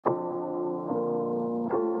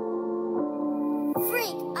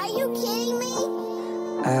Freak, are you kidding me?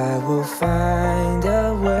 I will find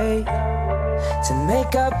a way to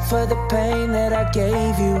make up for the pain that I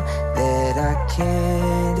gave you, that I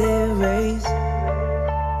can't erase.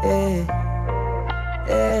 Yeah,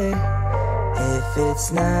 yeah. If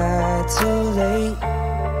it's not too late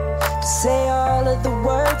to say all of the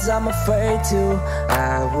words I'm afraid to,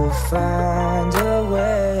 I will find a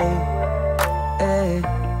way. Yeah,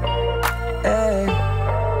 yeah.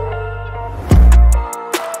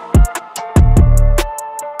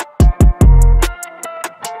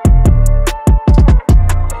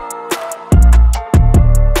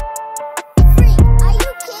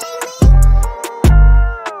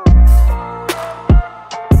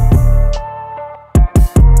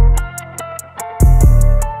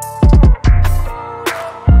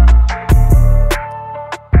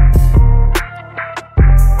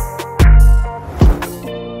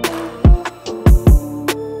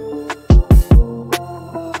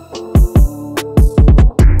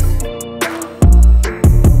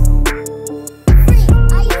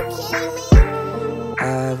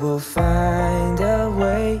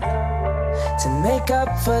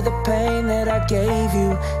 For the pain that I gave you,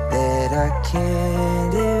 that I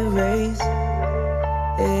can't erase.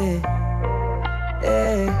 Yeah,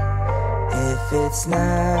 yeah. If it's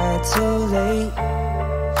not too late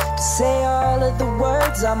to say all of the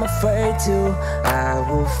words I'm afraid to, I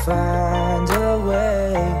will find a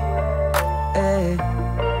way. Yeah,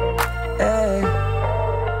 yeah.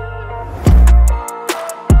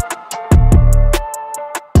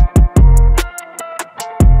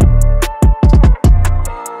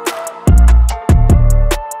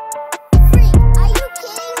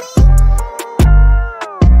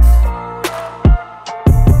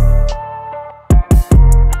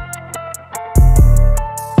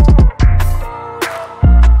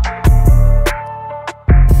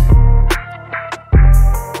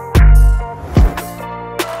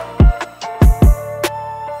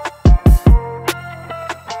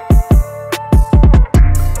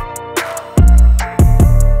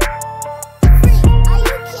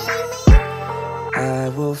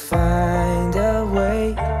 Find a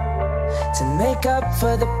way to make up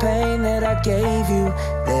for the pain that I gave you,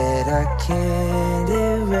 that I can't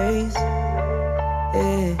erase.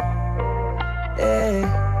 Yeah,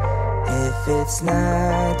 yeah. If it's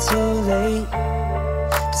not too late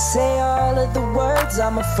to say all of the words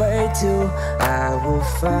I'm afraid to, I will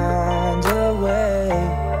find a way.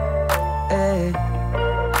 Yeah,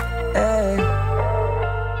 yeah.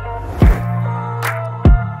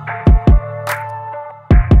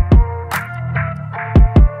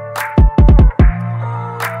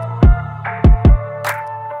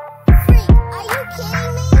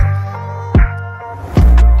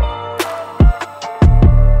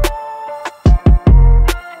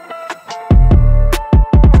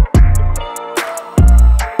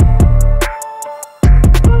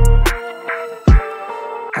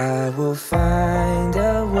 I will find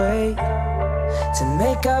a way to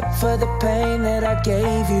make up for the pain that I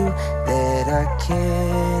gave you, that I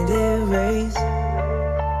can't erase.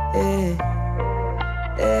 Yeah,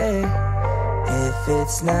 yeah. If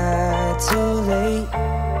it's not too late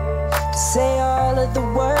to say all of the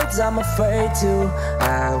words I'm afraid to,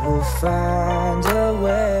 I will find a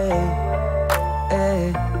way.